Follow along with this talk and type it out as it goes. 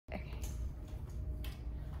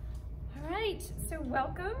right, so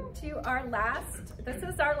welcome to our this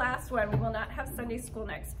is our last one. We will not have Sunday school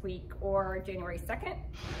next week or January 2nd.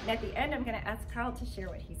 And at the end, I'm going to ask Carl to share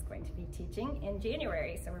what he's going to be teaching in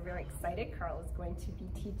January. So we're very excited. Carl is going to be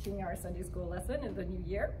teaching our Sunday school lesson in the new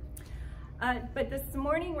year. But this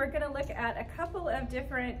morning, we're going to look at a couple of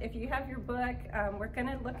different, if you have your book, we're going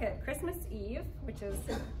to look at Christmas Eve, which is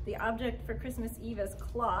the object for Christmas Eve is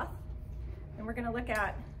cloth. And we're going to look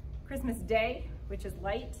at Christmas Day, which is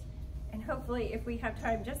light. And hopefully, if we have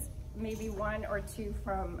time, just maybe one or two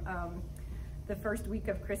from the first week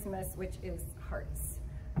of Christmas, which is hearts.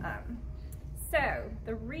 So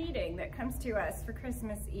the reading that comes to us for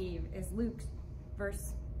Christmas Eve is Luke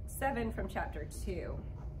verse 7 from chapter 2.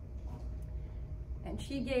 And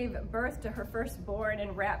she gave birth to her firstborn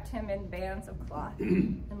and wrapped him in bands of cloth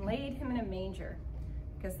and laid him in a manger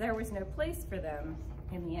because there was no place for them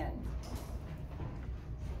in the inn.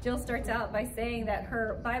 Jill starts out by saying that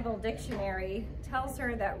her Bible dictionary tells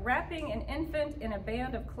her that wrapping an infant in a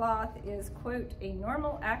band of cloth is, quote, a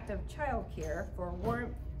normal act of childcare for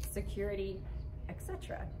warmth, security,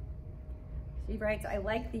 etc. She writes, I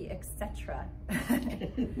like the etc.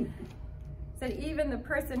 Said even the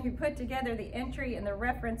person who put together the entry in the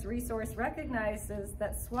reference resource recognizes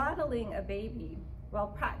that swaddling a baby, while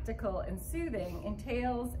practical and soothing,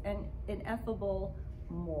 entails an ineffable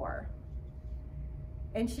more.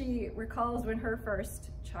 And she recalls when her first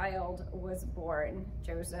child was born,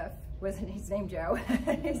 Joseph, his name Joe?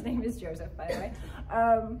 His name is Joseph, by the way.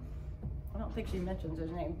 I don't think she mentions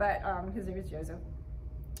his name, but his name is Joseph.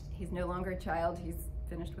 He's no longer a child, he's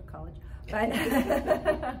finished with college. But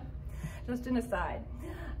just an aside.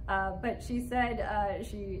 But she said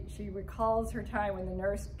she recalls her time when the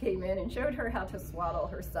nurse came in and showed her how to swaddle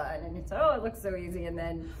her son, and it's, oh, it looks so easy, and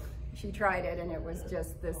then she tried it, and it was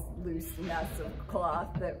just this loose mess of cloth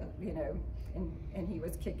that, you know, and he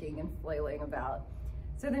was kicking and flailing about.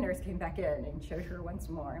 So the nurse came back in and showed her once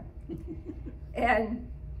more. And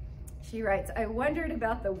she writes, I wondered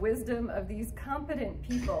about the wisdom of these competent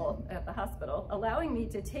people at the hospital, allowing me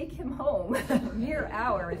to take him home mere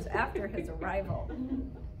hours after his arrival,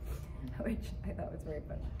 which I thought was very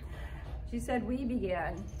funny. She said, we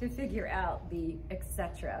began to figure out the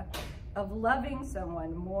etc. of loving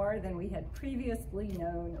someone more than we had previously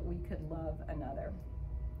known we could love another.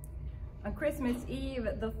 On Christmas Eve,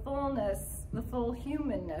 the full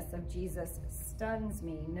humanness of Jesus stuns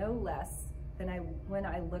me no less than when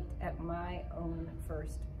I looked at my own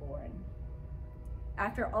firstborn.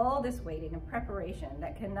 After all this waiting and preparation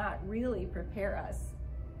that cannot really prepare us,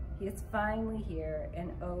 he is finally here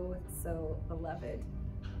and oh so beloved.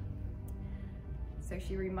 So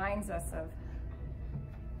she reminds us of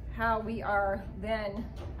how we are then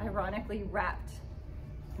ironically wrapped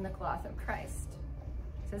in the cloth of Christ.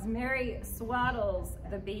 It says, Mary swaddles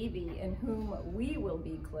the baby in whom we will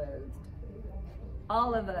be clothed,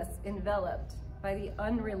 all of us enveloped by the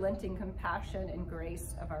unrelenting compassion and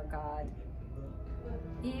grace of our God.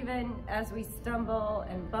 Even as we stumble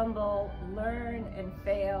and bumble, learn and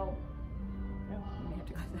fail,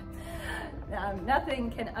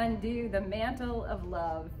 nothing can undo the mantle of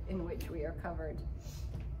love in which we are covered.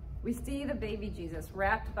 We see the baby Jesus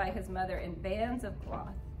wrapped by his mother in bands of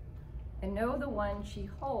cloth and know the one she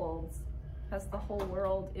holds has the whole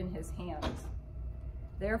world in his hands.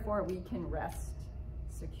 Therefore, we can rest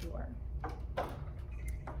secure.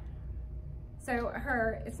 So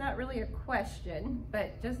it's not really a question,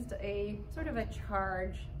 but just a sort of a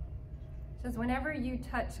charge. It says, whenever you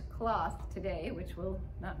touch cloth today, which will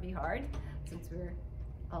not be hard since we're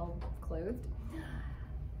all clothed,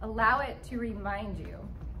 allow it to remind you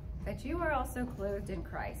that you are also clothed in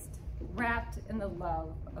Christ, wrapped in the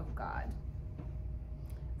love of God.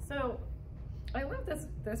 So I love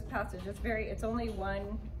this passage. It's only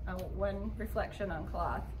one reflection on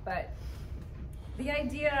cloth, but the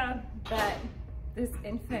idea that this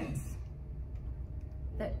infant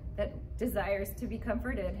that desires to be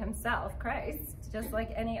comforted himself, Christ, just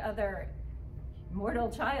like any other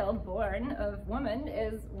mortal child born of woman,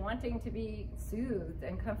 is wanting to be soothed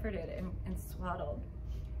and comforted and swaddled.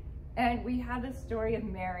 And we have this story of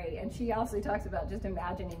Mary, and she also talks about just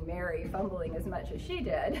imagining Mary fumbling as much as she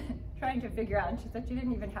did, trying to figure out, and she said she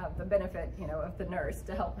didn't even have the benefit, you know, of the nurse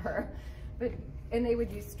to help her. And they would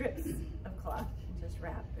use strips of cloth and just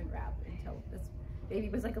wrap until this baby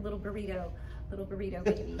was like a little burrito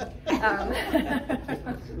baby.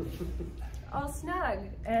 All snug.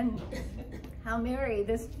 And how Mary,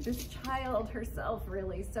 this child herself,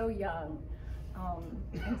 really so young,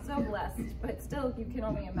 and so blessed, but still you can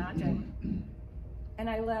only imagine. And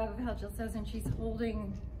I love how Jill says, and she's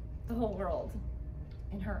holding the whole world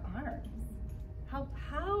in her arms. how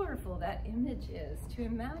powerful that image is, to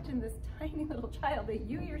imagine this tiny little child that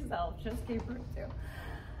you yourself just gave birth to,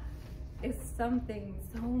 is something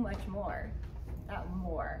so much more,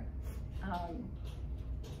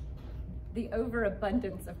 the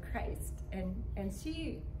overabundance of Christ. And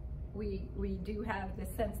we do have the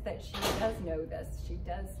sense that she does know this. She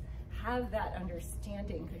does have that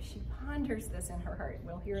understanding because she ponders this in her heart.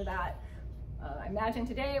 We'll hear that, I imagine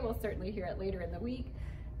today, we'll certainly hear it later in the week,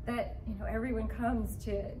 that, you know, everyone comes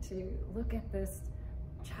to look at this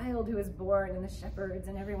child who is born, and the shepherds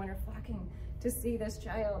and everyone are flocking to see this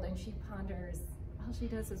child, and she ponders, all she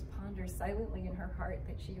does is ponder silently in her heart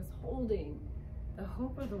that she is holding the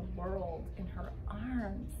hope of the world in her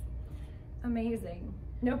arms. Amazing.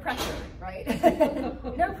 No pressure, right?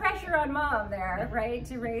 No pressure on mom there, right?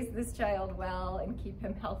 To raise this child well and keep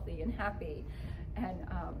him healthy and happy. And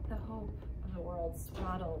the hope of the world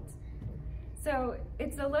swaddled. So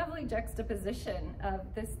it's a lovely juxtaposition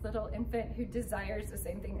of this little infant who desires the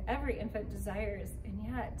same thing every infant desires, and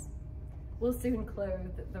yet will soon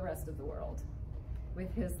clothe the rest of the world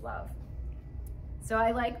with his love. So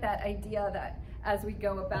I like that idea that as we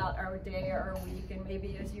go about our day or our week, and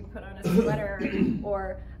maybe as you put on a sweater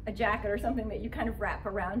or a jacket or something that you kind of wrap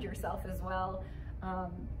around yourself as well,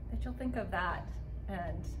 that you'll think of that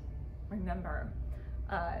and remember,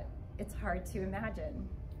 it's hard to imagine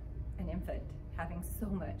an infant having so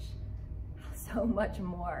much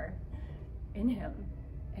more in him,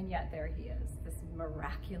 and yet there he is, this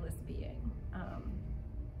miraculous being.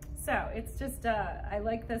 So it's just, I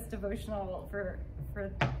like this devotional for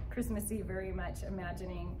Christmas Eve very much,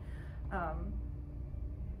 imagining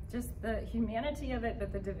just the humanity of it,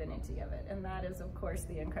 but the divinity of it. And that is, of course,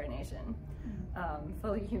 the incarnation,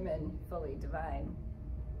 fully human, fully divine.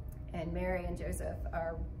 And Mary and Joseph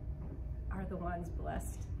are the ones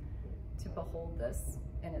blessed to behold this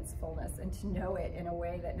in its fullness and to know it in a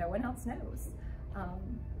way that no one else knows.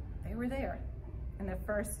 They were there in the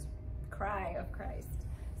first cry of Christ.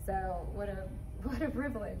 So what a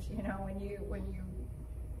privilege, you know, when you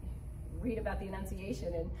read about the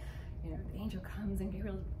Annunciation, and, you know, the angel comes and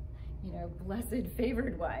Gabriel, you know, blessed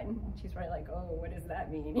favored one. And she's probably like, oh, what does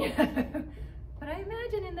that mean? But I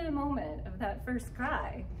imagine in that moment of that first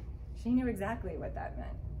cry, she knew exactly what that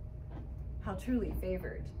meant. How truly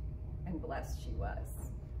favored and blessed she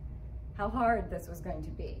was. How hard this was going to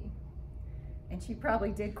be. And she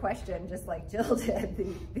probably did question, just like Jill did,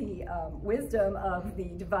 the wisdom of the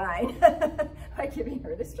divine by giving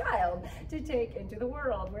her this child to take into the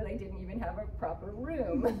world where they didn't even have a proper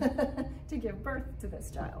room to give birth to this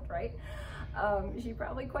child, right? She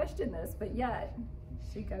probably questioned this, but yet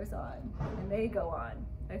she goes on, and they go on.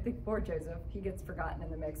 I think poor Joseph, he gets forgotten in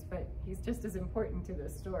the mix, but he's just as important to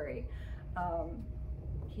this story.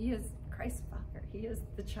 He is Christ's father. He is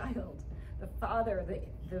the child, the father,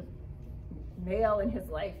 the male in his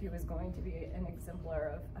life who was going to be an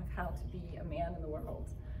exemplar of how to be a man in the world.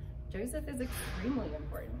 Joseph is extremely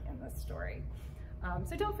important in this story.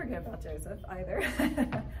 So don't forget about Joseph either.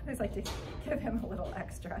 I always like to give him a little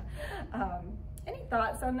extra. Any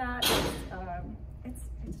thoughts on that?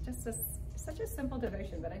 It's just such a simple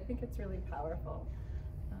devotion, but I think it's really powerful.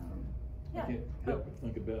 Yeah. I can't help but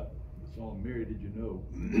think about the song, Mary, Did You Know?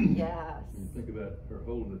 Yes. And think about her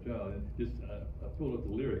holding the child. And just, I pulled up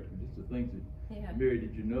the lyrics, and just the things that, Yeah. Mary,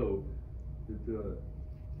 did you know that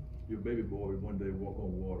your baby boy would one day walk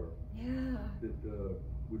on water? Yeah. That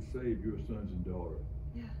would save your sons and daughters.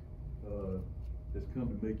 Yeah. Has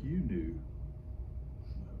come to make you new.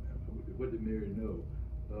 What did Mary know?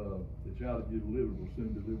 The child that you delivered will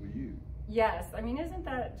soon deliver you. Yes. I mean, isn't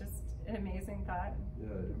that just an amazing thought?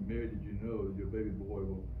 Yeah. And Mary, did you know that your baby boy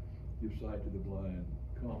will give sight to the blind,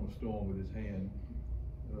 calm a storm with his hand,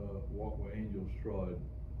 walk where angels trod.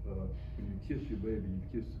 When you kiss your baby, you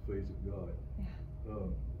kiss the face of God. Yeah.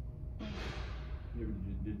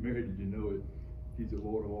 Mary, did you know it? He's the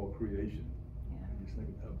Lord of all creation. Yeah. Just think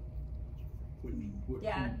about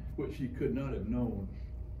what she could not have known,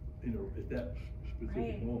 you know, at that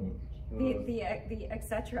specific moment. The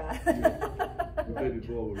etc. The baby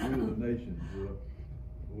boy will rule the nations.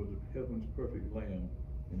 Was heaven's perfect lamb,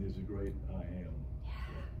 and is a great I am.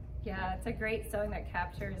 Yeah, it's a great song that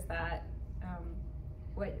captures that.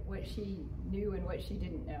 What she knew and what she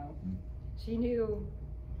didn't know. She knew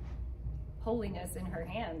holiness in her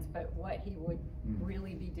hands, but what he would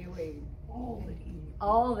really be doing, all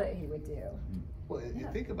that he would do. Well, you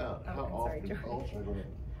think about how often.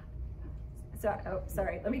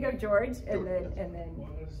 Sorry. Let me go, George, and then. Well,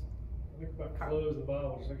 I think about clothes. The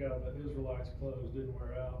Bible says the Israelites' clothes didn't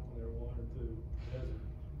wear out when they were wandering through the desert.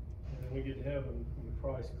 And then we get to heaven, and the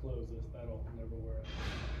price clothes, that'll never wear it.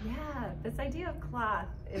 Yeah, this idea of cloth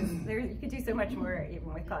is there. You could do so much more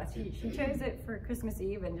even with cloth. She chose it for Christmas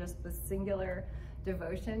Eve and just the singular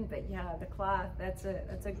devotion. But yeah, the cloth, that's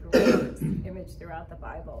a great image throughout the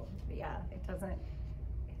Bible. But yeah, it doesn't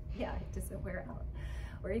wear out.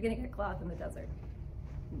 Where are you going to get cloth in the desert?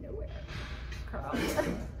 Nowhere. Carl.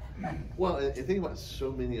 Well, and think about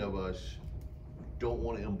so many of us don't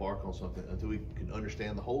want to embark on something until we can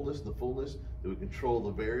understand the wholeness, the fullness, that we control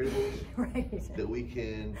the variables, right. that we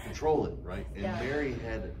can control it, right? And yeah. Mary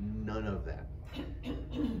had none of that.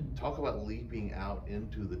 Talk about leaping out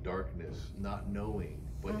into the darkness, not knowing,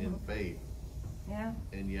 but in faith. Yeah.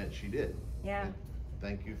 And yet she did. Yeah. And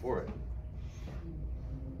thank you for it.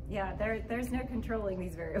 Yeah, there's no controlling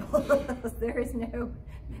these variables. there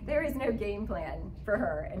is no game plan for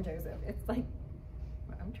her and Joseph. It's like,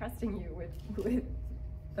 I'm trusting you with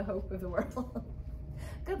the hope of the world.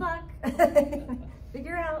 Good luck.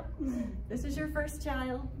 Figure out. This is your first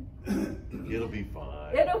child. It'll be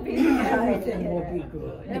fine. It'll be fine. Everything will be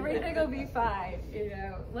good. Everything will be fine. You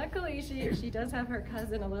know. Luckily, she does have her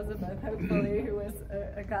cousin Elizabeth, hopefully, who is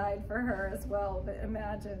a guide for her as well. But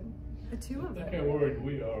imagine the two of them. Look how worried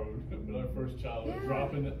we are with our first child. Yeah. We're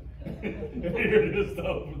dropping it. And here it is all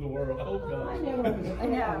over the world. Oh, God. I never was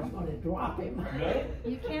afraid I was going to drop him. No?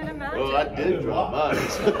 You can't imagine. Well, I did drop mine.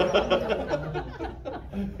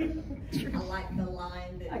 I like the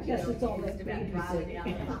line that I guess it's all used that about driving babysitting. out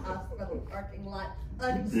of the hospital parking lot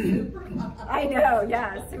unsupervised. I know,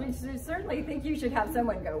 yes. We certainly think you should have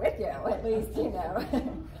someone go with you, at least, you know.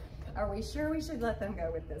 Are we sure we should let them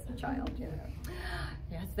go with this child, you know?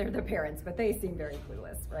 Yes, they're the parents, but they seem very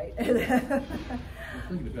clueless, right? I'm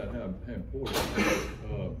thinking about how important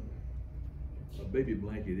a baby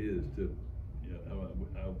blanket is to, you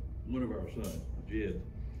know, one of our sons, Jed,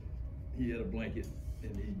 he had a blanket,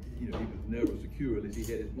 and he was never secure unless he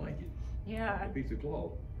had his blanket. Yeah. A piece of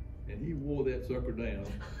cloth. And he wore that sucker down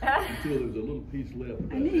until there was a little piece left.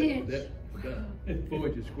 That 4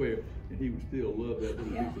 inches square, and he would still love that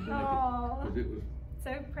little piece of blanket. Because it was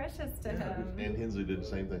so precious to him. And Hensley did the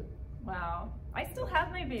same thing. Wow. I still have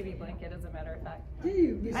my baby blanket, as a matter of fact. Do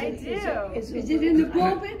you? I do. Is it in the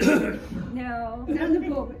pulpit? No. Not in the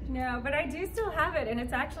pulpit. No, but I do still have it, and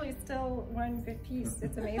it's actually still one good piece.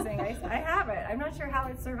 It's amazing. I have it. I'm not sure how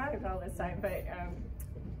it survived all this time,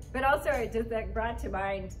 but also it just brought to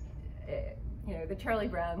mind, you know, the Charlie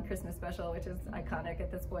Brown Christmas special, which is iconic at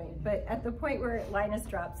this point. But at the point where Linus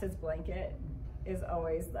drops his blanket is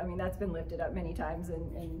always, I mean, that's been lifted up many times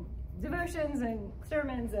in devotions and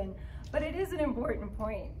sermons, but it is an important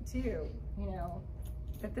point too, you know,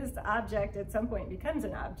 that this object at some point becomes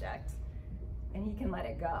an object and he can let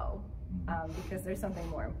it go because there's something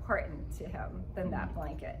more important to him than that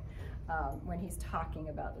blanket when he's talking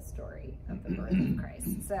about the story of the birth of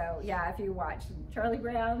Christ. So yeah, if you watch Charlie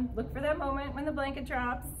Brown, look for that moment when the blanket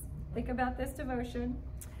drops, think about this devotion,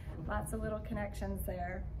 lots of little connections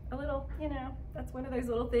there. A little, you know, that's one of those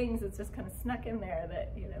little things that's just kind of snuck in there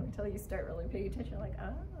that, you know, until you start really paying attention, you're like,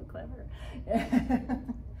 oh, clever.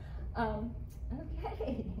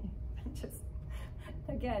 Okay. Just,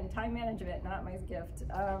 again, time management, not my gift.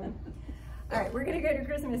 All right, we're going to go to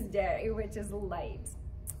Christmas Day, which is light.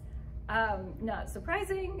 Not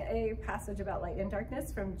surprising, a passage about light and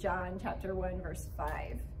darkness from John chapter 1, verse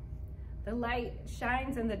 5. The light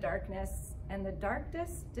shines in the darkness, and the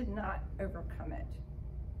darkness did not overcome it.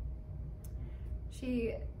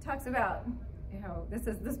 She talks about, you know,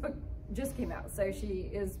 this book just came out, so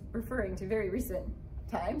she is referring to very recent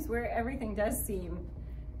times where everything does seem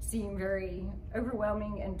very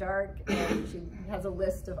overwhelming and dark, and she has a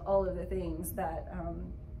list of all of the things that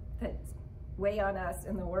that weigh on us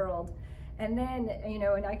in the world. And then, you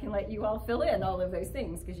know, and I can let you all fill in all of those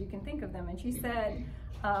things because you can think of them. And she said,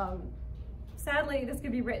 sadly, this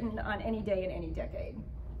could be written on any day in any decade.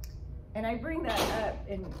 And I bring that up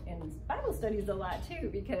in Bible studies a lot too,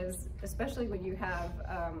 because especially when you have,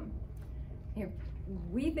 you know,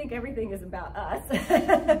 we think everything is about us,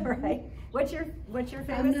 right? What's your famous?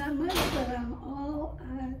 I'm not much, but I'm all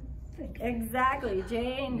I think. Exactly,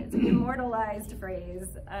 Jane. It's an immortalized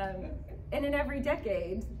phrase, and in every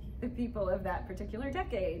decade, the people of that particular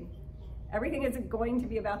decade, everything is going to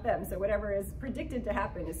be about them. So whatever is predicted to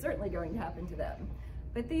happen is certainly going to happen to them.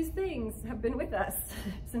 But these things have been with us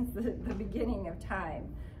since the beginning of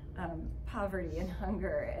time. Poverty and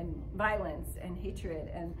hunger and violence and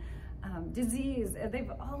hatred and disease,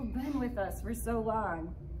 they've all been with us for so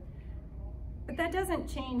long. But that doesn't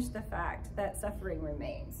change the fact that suffering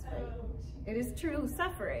remains. Right? It is true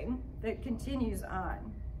suffering that continues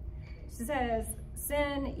on. She says,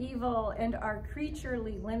 Sin, evil, and our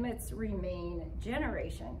creaturely limits remain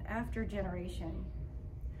generation after generation.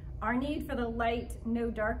 Our need for the light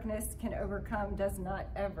no darkness can overcome does not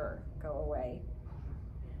ever go away.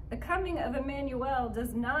 The coming of Emmanuel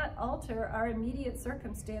does not alter our immediate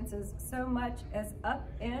circumstances so much as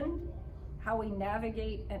upend how we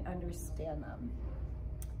navigate and understand them.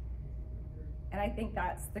 And I think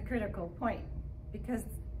that's the critical point, because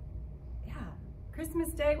yeah, Christmas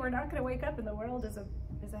Day, we're not going to wake up and the world is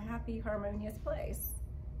a happy, harmonious place.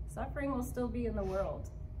 Suffering will still be in the world.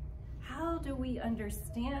 How do we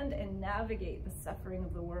understand and navigate the suffering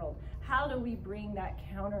of the world? How do we bring that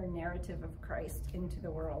counter narrative of Christ into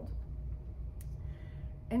the world?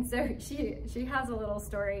 And so she has a little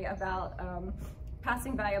story about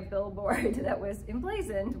passing by a billboard that was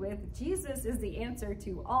emblazoned with "Jesus is the answer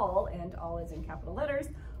to all," and all is in capital letters,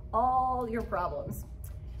 "all your problems."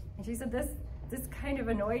 And she said this kind of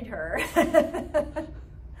annoyed her.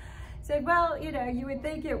 Said, well, you know, you would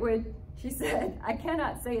think it would, she said, "I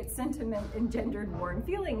cannot say its sentiment engendered warm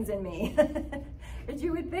feelings in me." And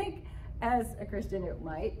you would think as a Christian it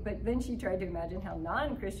might, but then she tried to imagine how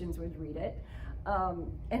non-Christians would read it.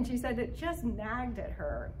 And she said it just nagged at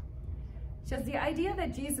her. She says, the idea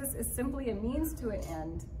that Jesus is simply a means to an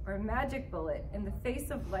end or a magic bullet in the face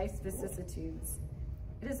of life's vicissitudes.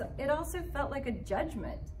 It also felt like a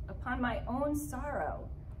judgment upon my own sorrow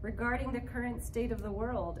regarding the current state of the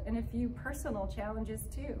world and a few personal challenges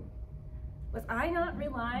too. Was I not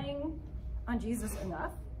relying on Jesus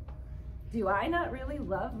enough? Do I not really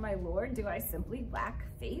love my Lord? Do I simply lack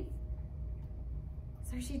faith?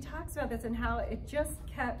 So she talks about this and how it just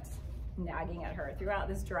kept nagging at her throughout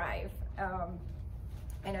this drive.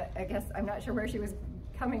 And I guess I'm not sure where she was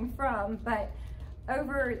coming from, but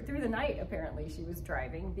through the night, apparently, she was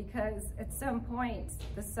driving, because at some point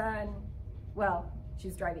the sun, well, she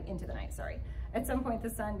was driving into the night, sorry. At some point the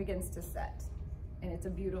sun begins to set, and it's a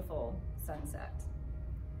beautiful sunset.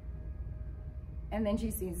 And then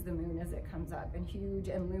she sees the moon as it comes up, and huge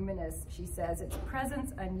and luminous, she says, its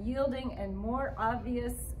presence unyielding and more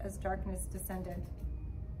obvious as darkness descended.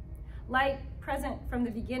 Light present from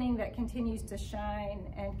the beginning that continues to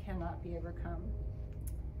shine and cannot be overcome.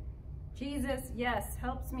 Jesus, yes,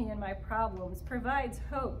 helps me in my problems, provides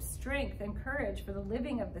hope, strength, and courage for the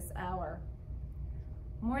living of this hour.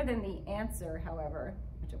 More than the answer, however,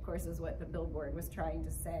 which of course is what the billboard was trying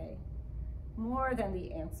to say, more than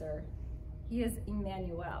the answer, he is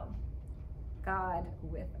Emmanuel, God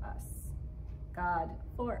with us, God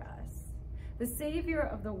for us, the Savior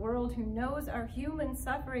of the world who knows our human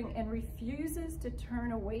suffering and refuses to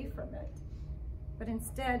turn away from it, but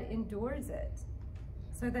instead endures it,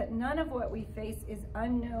 so that none of what we face is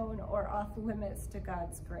unknown or off limits to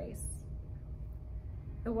God's grace.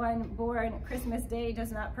 The one born Christmas Day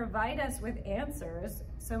does not provide us with answers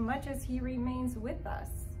so much as he remains with us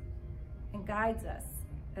and guides us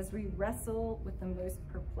as we wrestle with the most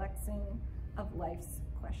perplexing of life's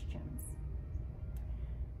questions.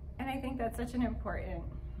 And I think that's such an important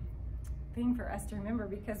thing for us to remember,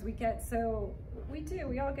 because we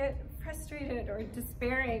all get frustrated or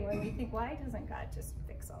despairing when we think, why doesn't God just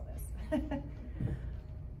fix all this?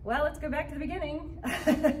 Well, let's go back to the beginning.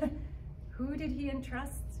 Who did he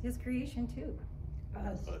entrust his creation to?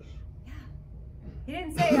 Us. Yeah. He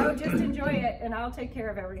didn't say, oh, just enjoy it and I'll take care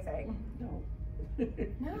of everything. No.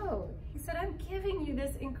 No, he said, I'm giving you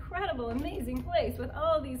this incredible, amazing place with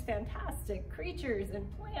all these fantastic creatures and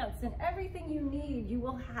plants, and everything you need, you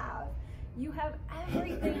will have. You have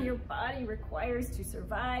everything your body requires to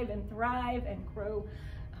survive and thrive and grow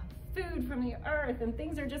food from the earth, and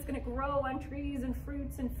things are just going to grow on trees and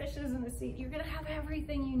fruits and fishes in the sea. You're going to have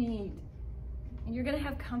everything you need. And you're going to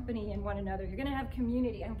have company in one another. You're going to have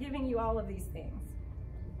community. I'm giving you all of these things.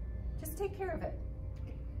 Just take care of it.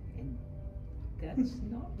 And that's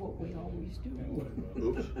not what we always do.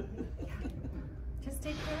 Oops. Just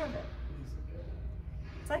take care of it.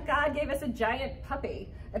 It's like God gave us a giant puppy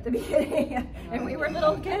at the beginning, and we were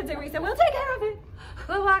little kids, and we said, we'll take care of it.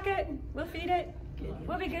 We'll walk it. We'll feed it.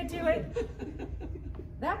 We'll be good to it.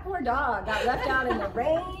 That poor dog got left out in the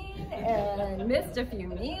rain and missed a few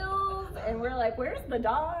meals, and we're like, where's the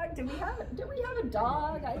dog? Did we have a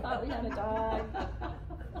dog? I thought we had a dog.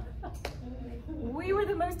 We were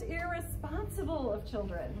the most irresponsible of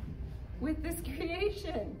children with this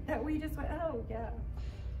creation that we just went, oh yeah,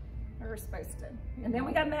 we were supposed to. And then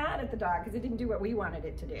we got mad at the dog because it didn't do what we wanted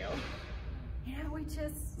it to do. You know, it's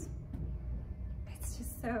just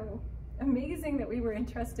so amazing that we were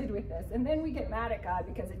entrusted with this. And then we get mad at God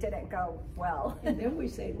because it didn't go well. And then we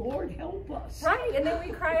say, Lord, help us. Right, and then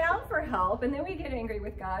we cry out for help, and then we get angry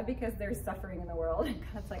with God because there's suffering in the world. And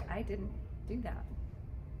God's like, I didn't do that.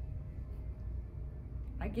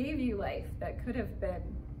 I gave you life that could have been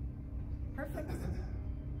perfect.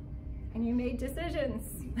 And you made decisions.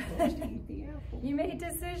 You made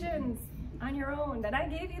decisions on your own, that I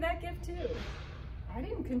gave you that gift too. I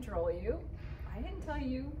didn't control you. I didn't tell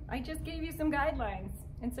you. I just gave you some guidelines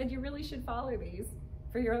and said you really should follow these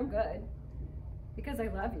for your own good. Because I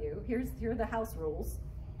love you. Here are the house rules.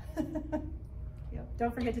 Yep.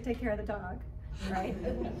 Don't forget to take care of the dog, right?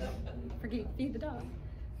 Feed the dog.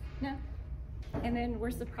 No. And then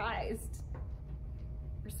we're surprised.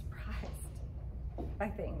 We're surprised by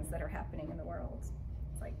things that are happening in the world.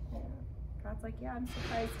 It's like, yeah. God's like, yeah, I'm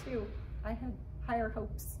surprised too. I had higher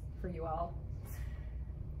hopes for you all.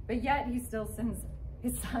 But yet he still sends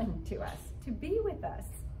his son to us, to be with us,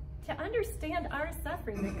 to understand our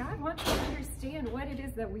suffering, that God wants to understand what it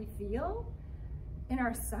is that we feel in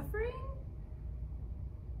our suffering.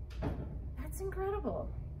 That's incredible.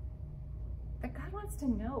 That God wants to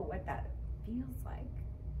know what that feels like,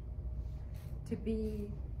 to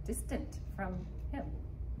be distant from him.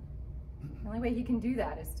 The only way he can do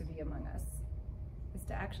that is to be among us, is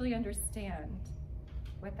to actually understand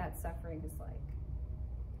what that suffering is like.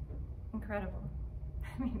 Incredible.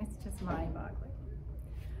 I mean, it's just mind-boggling.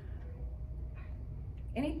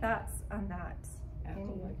 Any thoughts on that?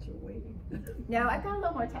 Acolytes are waiting. No, I've got a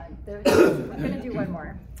little more time. I'm going to do one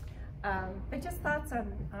more. But just thoughts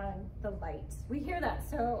on the light. We hear that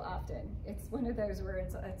so often. It's one of those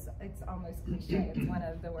words, it's almost cliche. It's one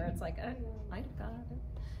of the words like, oh, light of God.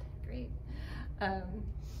 Great.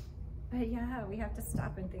 But yeah, we have to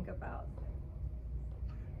stop and think about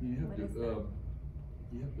you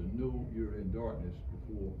have to know you're in darkness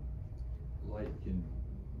before light can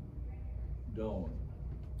dawn.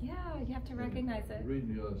 Yeah, you have to recognize it.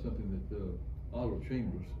 Reading something that Otto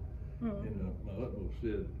Chambers in My Utmost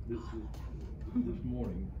said this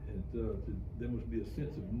morning, there must be a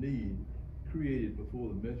sense of need created before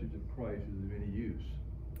the message of Christ is of any use.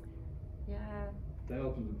 Yeah.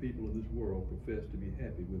 Thousands of people in this world profess to be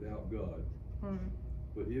happy without God.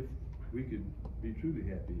 But if we could be truly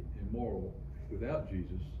happy and moral without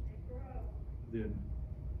Jesus, then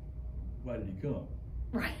why did he come?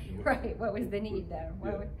 Right, right. What was the need there?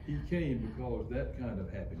 He came because that kind of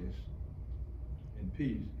happiness and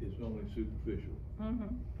peace is only superficial.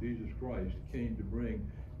 Jesus Christ came to bring,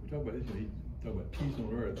 we talk about this, he talk about peace on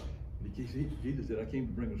earth. Jesus said, I came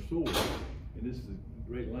to bring a sword. And this is a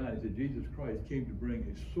great line. He said, Jesus Christ came to bring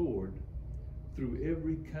a sword through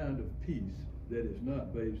every kind of peace that is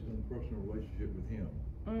not based on personal relationship with him.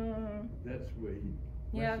 That's where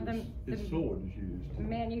his sword is used.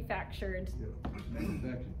 Manufactured.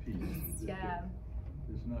 Manufactured peace.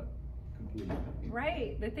 It's not complete.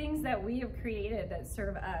 Right. The things that we have created that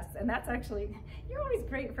serve us. And that's actually, you're always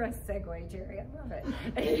great for a segue, Jerry. I love it.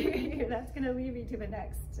 That's going to lead me to the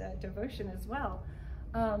next devotion as well.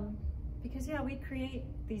 Because, we create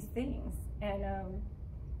these things. And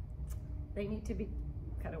they need to be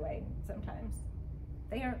cut away sometimes.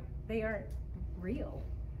 They aren't real.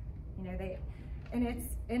 And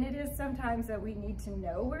it is sometimes that we need to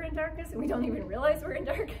know we're in darkness and we don't even realize we're in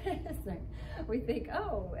darkness. And we think,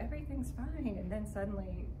 oh, everything's fine, and then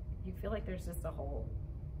suddenly you feel like there's just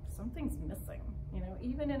something's missing.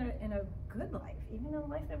 Even in a good life, even in a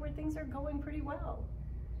life where things are going pretty well,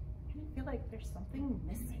 you feel like there's something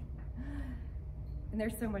missing. And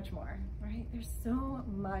there's so much more, right? There's so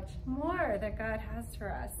much more that God has for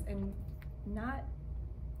us, and not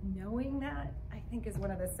knowing that, I think, is one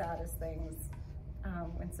of the saddest things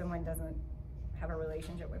when someone doesn't have a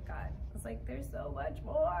relationship with God. It's like, there's so much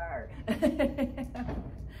more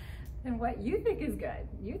than what you think is good.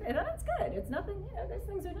 And that's good. It's nothing, those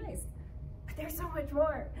things are nice, but there's so much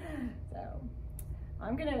more. So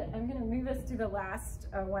I'm gonna move us to the last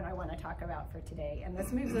one I want to talk about for today, and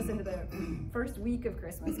this moves us into the first week of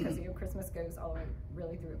Christmas, because Christmas goes all the way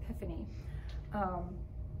really through Epiphany.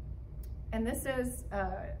 And this is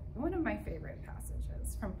one of my favorite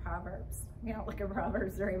passages from Proverbs. We don't look at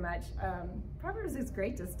Proverbs very much. Proverbs is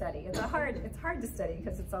great to study. It's hard to study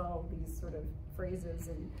because it's all these sort of phrases,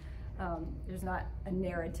 and there's not a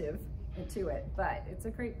narrative to it, but it's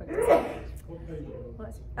a great book to study. What page are you?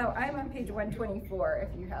 Oh, I'm on page 124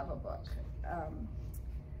 if you have a book.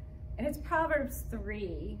 And it's Proverbs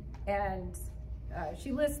 3, and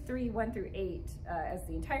she lists 1 through 8 as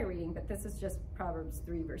the entire reading, but this is just Proverbs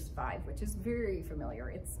 3 verse 5, which is very familiar.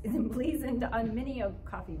 It's emblazoned on many a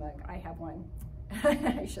coffee mug. I have one.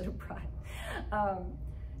 I should have brought.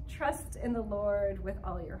 Trust in the Lord with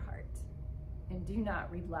all your heart, and do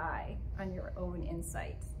not rely on your own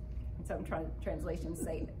insight. And some translations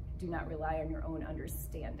say, do not rely on your own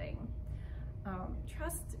understanding.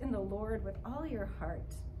 trust in the Lord with all your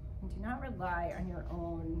heart and do not rely on your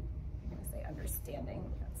own, I'm going to say understanding,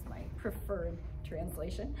 that's my preferred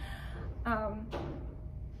translation. So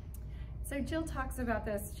Jill talks about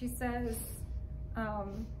this. She says,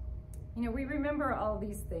 you know, we remember all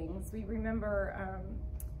these things. We remember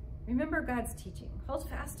God's teaching. Hold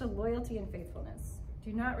fast to loyalty and faithfulness.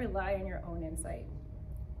 Do not rely on your own insight.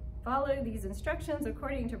 Follow these instructions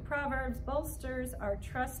according to Proverbs, bolsters our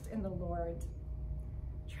trust in the Lord.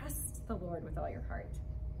 Trust the Lord with all your heart.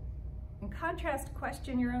 In contrast,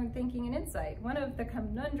 question your own thinking and insight. One of the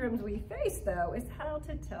conundrums we face, though, is how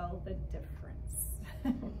to tell the difference.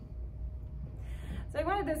 So I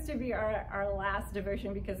wanted this to be our last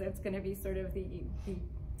devotion because it's going to be sort of the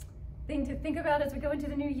thing to think about as we go into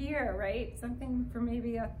the new year, right? Something for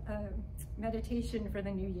maybe a meditation for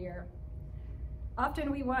the new year.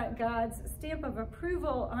 Often we want God's stamp of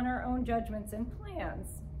approval on our own judgments and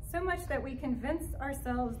plans, so much that we convince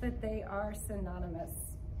ourselves that they are synonymous.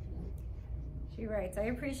 She writes, I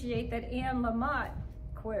appreciate that Anne Lamott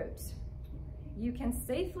quote, you can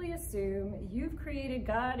safely assume you've created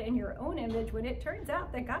God in your own image when it turns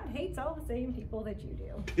out that God hates all the same people that you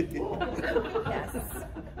do. Yes,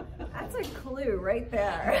 that's a clue right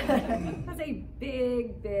there. That's a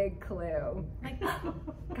big, big clue. Like,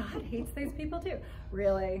 God hates those people too.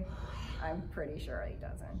 Really? I'm pretty sure he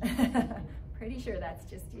doesn't. Pretty sure that's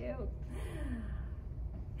just you.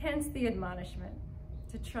 Hence the admonishment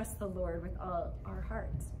to trust the Lord with all our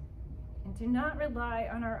hearts and do not rely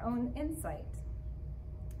on our own insight.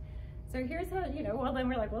 So here's how, well, then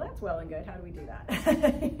we're like, well, that's well and good. How do we do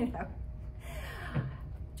that?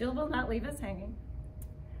 Jill will not leave us hanging.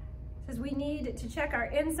 Says we need to check our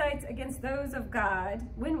insights against those of God.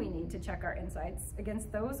 When we need to check our insights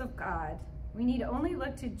against those of God, we need only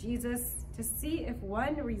look to Jesus to see if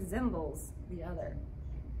one resembles the other.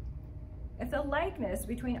 If the likeness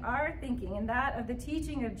between our thinking and that of the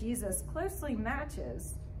teaching of Jesus closely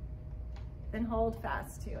matches, then hold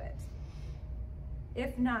fast to it.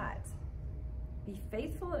 If not, be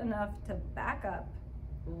faithful enough to back up,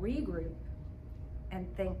 regroup, and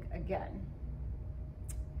think again.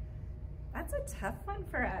 That's a tough one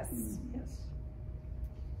for us. Yes.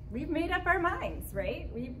 We've made up our minds, right?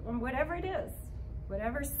 Whatever it is,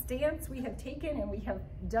 whatever stance we have taken and we have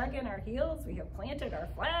dug in our heels, we have planted our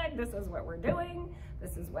flag, this is what we're doing,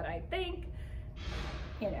 this is what I think,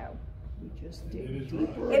 We just dig It is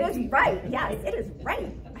deeper. right. It is right, yes, it is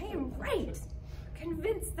right. I am right.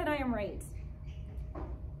 Convinced that I am right.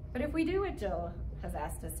 But if we do what Jill has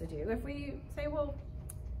asked us to do, if we say, well,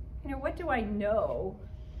 what do I know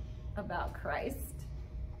about Christ?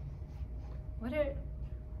 What do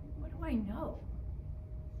I know?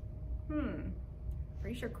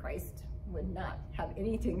 Pretty sure Christ would not have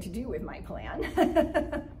anything to do with my plan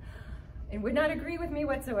and would not agree with me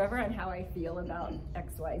whatsoever on how I feel about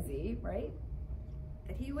XYZ, right?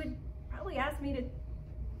 That he would probably ask me to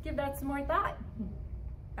give that some more thought.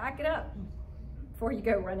 Back it up before you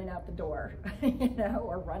go running out the door,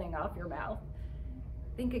 or running off your mouth.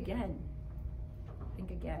 Think again.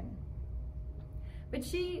 Think again. But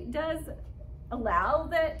she does allow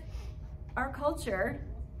that our culture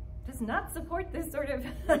does not support this sort of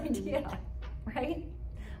idea, right?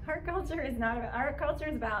 Our culture is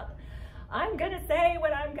about, I'm gonna say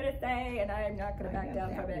what I'm gonna say and I'm not gonna back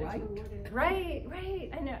down from it. Right.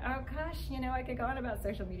 I know, oh gosh, I could go on about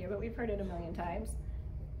social media, but we've heard it a million times.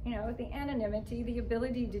 The anonymity, the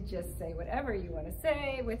ability to just say whatever you want to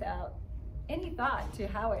say without any thought to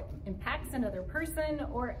how it impacts another person,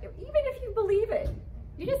 or even if you believe it,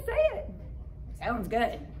 you just say it. Sounds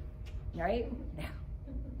good, right? No.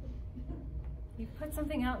 You put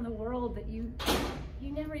something out in the world that you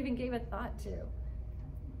never even gave a thought to.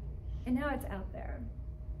 And now it's out there.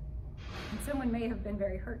 And someone may have been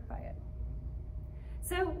very hurt by it.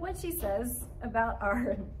 So what she says about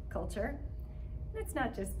our culture, it's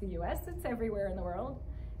not just the US, it's everywhere in the world.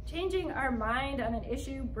 Changing our mind on an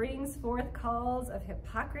issue brings forth calls of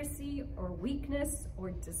hypocrisy or weakness or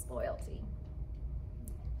disloyalty.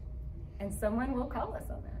 And someone will call us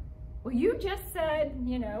on that. Well, you just said,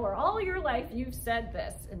 or all your life you've said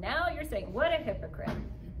this, and now you're saying, what a hypocrite.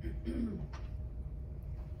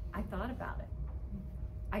 I thought about it.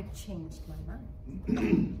 I changed my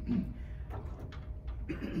mind.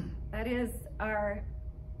 That is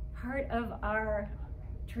part of our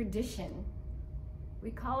tradition. We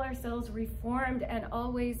call ourselves reformed and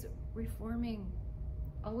always reforming,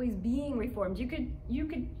 always being reformed. You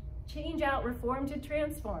could change out reformed to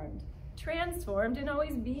transformed and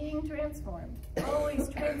always being transformed, always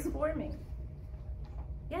transforming.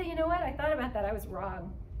 Yeah, you know what? I thought about that. I was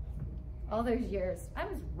wrong. All those years, I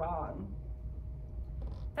was wrong.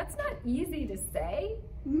 That's not easy to say.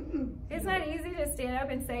 It's not easy to stand up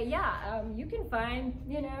and say, yeah, you can find,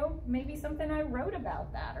 you know, maybe something I wrote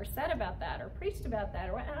about that or said about that or preached about that,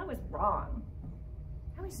 or I was wrong.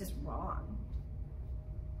 I was just wrong.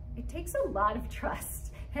 It takes a lot of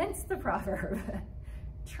trust, hence the proverb.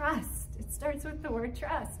 Trust. It starts with the word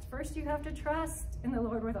trust. First, you have to trust in the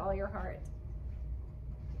Lord with all your heart.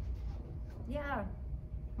 Yeah,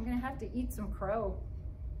 I'm going to have to eat some crow.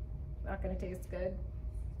 Not going to taste good.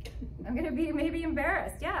 I'm going to be maybe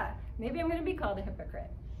embarrassed. Yeah, maybe I'm going to be called a hypocrite,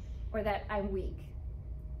 or that I'm weak,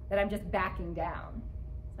 that I'm just backing down.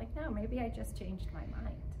 It's like, no, maybe I just changed my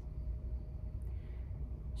mind.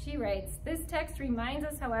 She writes, this text reminds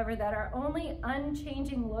us, however, that our only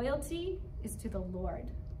unchanging loyalty is to the Lord.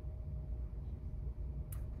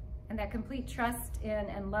 And that complete trust in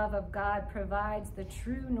and love of God provides the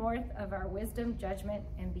true north of our wisdom, judgment,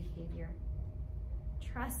 and behavior.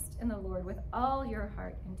 Trust in the Lord with all your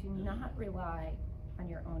heart and do not rely on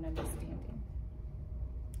your own understanding.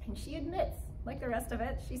 And she admits, like the rest of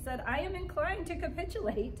it, she said, I am inclined to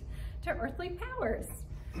capitulate to earthly powers,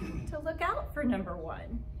 to look out for number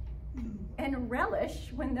one, and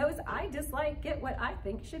relish when those I dislike get what I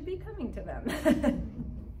think should be coming to them.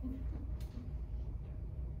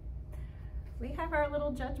 We have our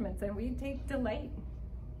little judgments and we take delight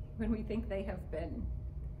when we think they have been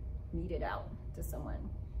meted out to someone.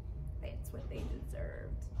 That's what they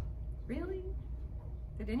deserved. Really?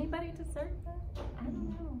 Did anybody deserve that? I don't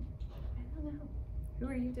know. I don't know. Who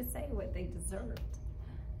are you to say what they deserved?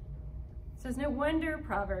 It says, no wonder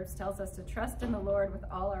Proverbs tells us to trust in the Lord with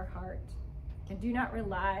all our heart and do not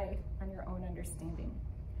rely on your own understanding.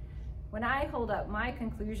 When I hold up my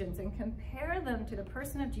conclusions and compare them to the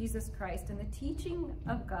person of Jesus Christ and the teaching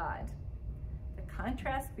of God, the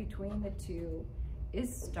contrast between the two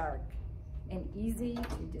is stark and easy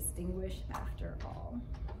to distinguish after all.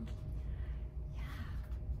 Yeah.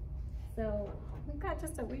 So we've got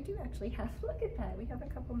we do actually have, look at that, we have a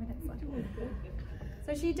couple minutes left.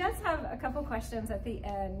 So she does have a couple questions at the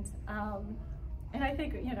end. And I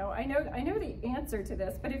think, you know, I know the answer to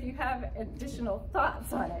this, but if you have additional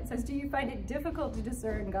thoughts on it, it says, do you find it difficult to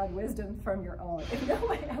discern God's wisdom from your own?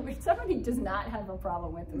 If somebody does not have a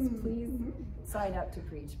problem with this, please sign up to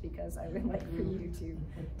preach, because I would like for you to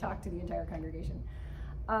talk to the entire congregation.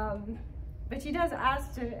 But she does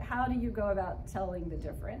ask, how do you go about telling the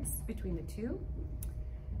difference between the two?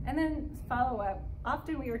 And then follow up,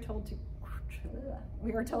 often we are told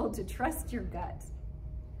to trust your gut.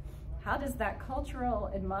 How does that cultural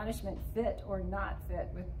admonishment fit or not fit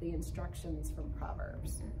with the instructions from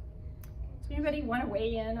Proverbs? Does anybody want to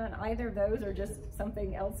weigh in on either of those, or just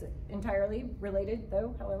something else entirely related,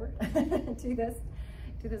 though, however, to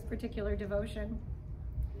this particular devotion?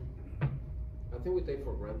 I think we take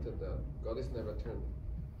for granted that God is never turned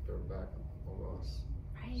their back on us.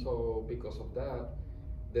 Right. So because of that,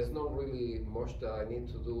 there's not really much that I need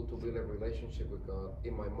to do to build a relationship with God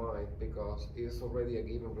in my mind, because it's already a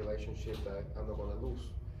given relationship that I'm not gonna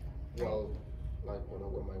lose. Well, like when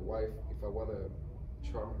I'm with my wife, if I wanna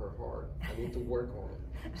charm her heart, I need to work on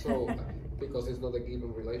it. So, because it's not a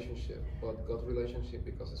given relationship, but God's relationship,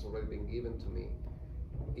 because it's already been given to me,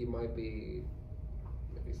 it might be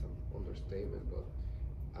maybe some understatement, but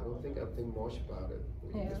I don't think I think much about it.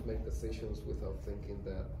 We just make decisions without thinking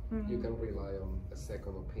that you can rely on a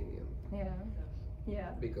second opinion. Yeah,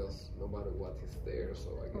 yeah. Because no matter what is there, so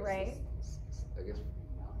I guess I guess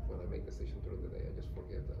when I make decisions during the day, I just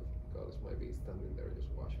forget that God might be standing there just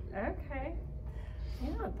watching me. Okay.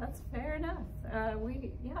 Yeah, that's fair enough.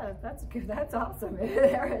 That's good. That's awesome.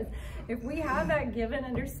 If we have that given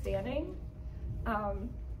understanding,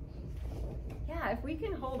 if we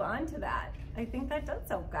can hold on to that, I think that does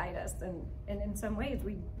help guide us. And in some ways,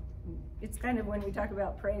 it's kind of when we talk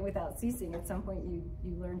about praying without ceasing, at some point you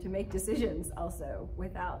learn to make decisions also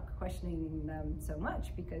without questioning them so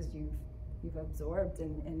much, because you've absorbed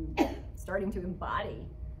and starting to embody,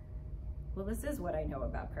 well, this is what I know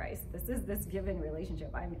about Christ. This is this given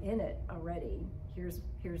relationship. I'm in it already. Here's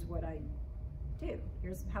what I do.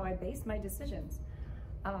 Here's how I base my decisions.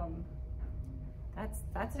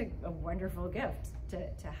 That's a wonderful gift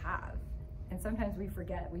to have. And sometimes we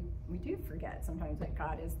forget, we do forget sometimes that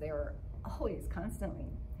God is there always,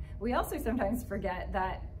 constantly. We also sometimes forget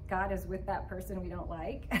that God is with that person we don't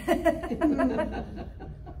like.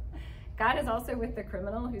 God is also with the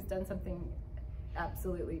criminal who's done something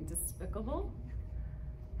absolutely despicable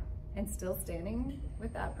and still standing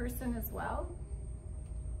with that person as well.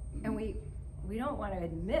 And we don't want to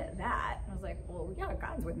admit that. I was like, well, yeah,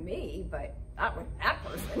 God's with me, but not with that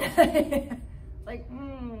person. Like,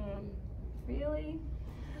 really?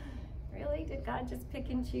 really? Did God just pick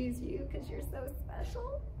and choose you because you're so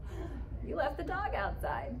special? You left the dog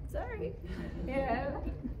outside. Sorry. Yeah.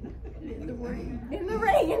 In the rain. In the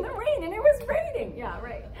rain, and it was raining. Yeah,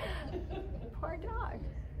 right. Poor dog.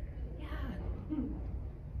 Yeah.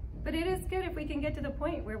 But it is good if we can get to the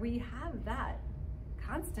point where we have that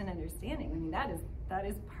constant understanding. I mean, that is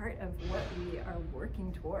part of what we are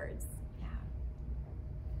working towards. Yeah.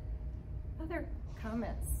 Other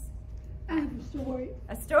comments? I have a story.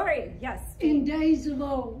 A story, yes. In days of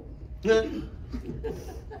old,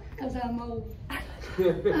 because I'm old,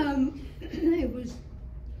 it was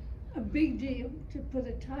a big deal to put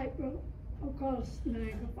a tightrope across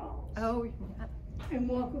Niagara Falls Oh, yeah. and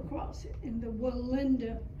walk across it in the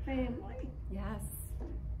Walinda family. Yes.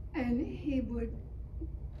 And he would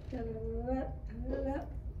had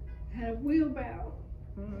a wheelbarrow,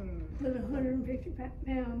 put a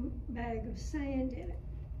 150-pound bag of sand in it.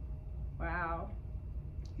 Wow.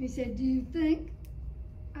 He said, "Do you think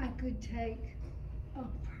I could take a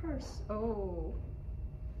person?" Oh.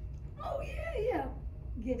 Oh yeah.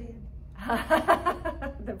 Get in.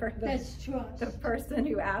 That's trust. The person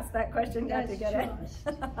who asked that question got to get That's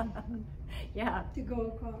it. Yeah. To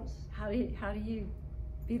go across. How do you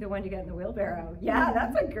be the one to get in the wheelbarrow? Yeah,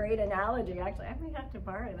 that's a great analogy. Actually, I might have to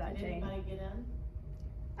borrow that, Did Jane. anybody get in?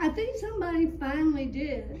 I think somebody finally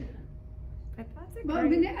did. But that's a But I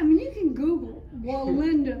great. mean, you can Google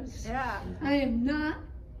Walindas. Yeah. I am not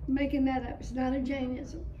making that up. It's not a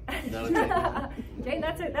Jainism. Not a Jainism. Jane,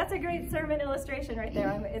 that's a great sermon illustration right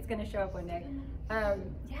there. It's going to show up one day.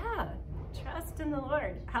 Yeah, trust in the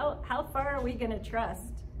Lord. How far are we going to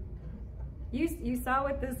trust? You saw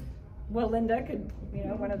what this Walinda could,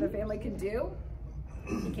 one of the family could do.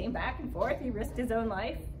 He came back and forth. He risked his own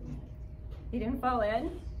life. He didn't fall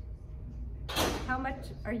in. How much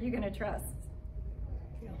are you going to trust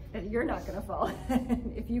that you're not going to fall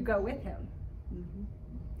in if you go with him?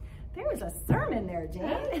 There was a sermon there,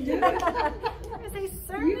 Jane. There was a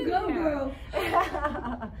sermon. You go, there.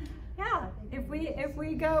 girl. Yeah, if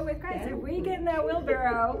we go with Christ, if we get in that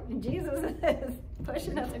wheelbarrow, and Jesus is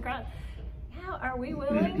pushing us across. Yeah, are we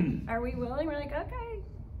willing? Are we willing? We're like, okay,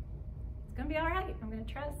 it's gonna be all right. I'm gonna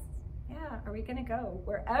trust. Yeah, are we gonna go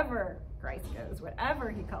wherever Christ goes, whatever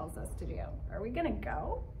He calls us to do? Are we gonna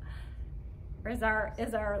go? Or is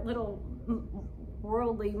our little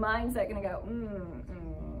worldly mindset gonna go?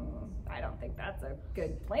 I don't think that's a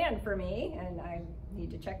good plan for me, and I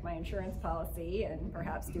need to check my insurance policy and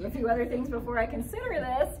perhaps do a few other things before I consider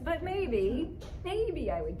this, but maybe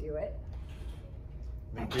I would do it.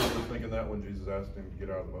 I think Peter was thinking that when Jesus asked him to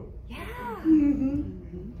get out of the boat. Yeah.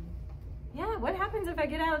 Yeah, what happens if I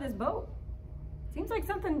get out of this boat? Seems like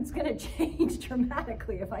something's gonna change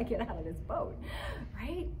dramatically if I get out of this boat,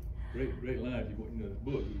 right? Great line. If you want, this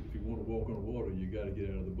book, if you want to walk on the water, you got to get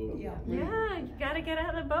out of the boat. Yeah. Yeah, you gotta get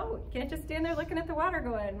out of the boat. You can't just stand there looking at the water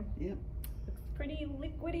going, Yep. looks pretty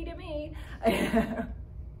liquidy to me.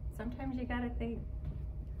 Sometimes you gotta think,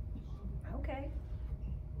 okay,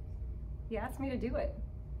 He asked me to do it.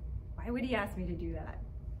 Why would He ask me to do that?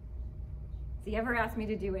 Has He ever asked me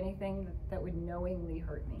to do anything that would knowingly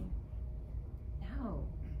hurt me? No.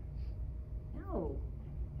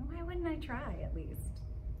 And why wouldn't I try at least?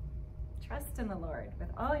 Trust in the Lord with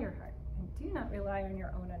all your heart and do not rely on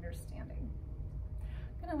your own understanding.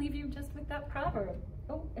 I'm going to leave you just with that proverb.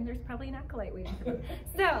 Oh, and there's probably an acolyte waiting for me.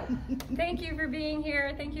 So, thank you for being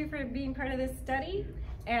here. Thank you for being part of this study.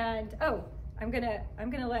 And I'm gonna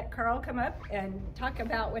let Carl come up and talk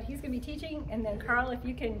about what he's gonna be teaching. And then Carl, if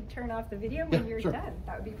you can turn off the video when you're sure. done,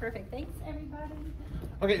 that would be perfect. Thanks, everybody.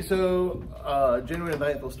 Okay, so January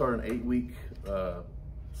 9th, we'll start an 8-week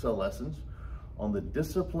cell lessons on the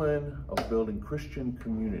discipline of building Christian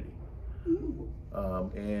community.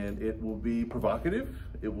 And it will be provocative.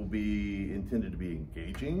 It will be intended to be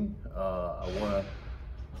engaging. I want to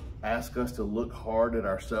ask us to look hard at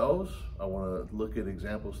ourselves. I want to look at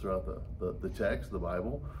examples throughout the text, the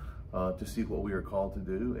Bible, to see what we are called to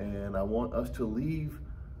do. And I want us to leave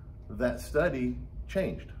that study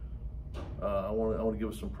changed. I want to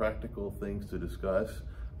give us some practical things to discuss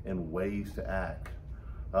and ways to act.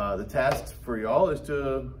 The task for y'all is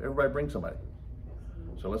to everybody bring somebody.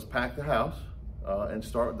 So let's pack the house and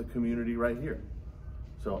start the community right here.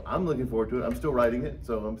 So I'm looking forward to it. I'm still writing it,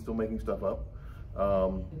 so I'm still making stuff up.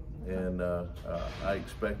 And I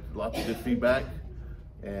expect lots of good feedback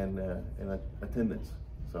and attendance.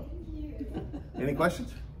 So, any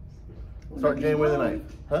questions? Start January the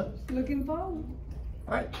 9th. Huh? Looking forward.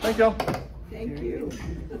 All right. Thank y'all. Thank you.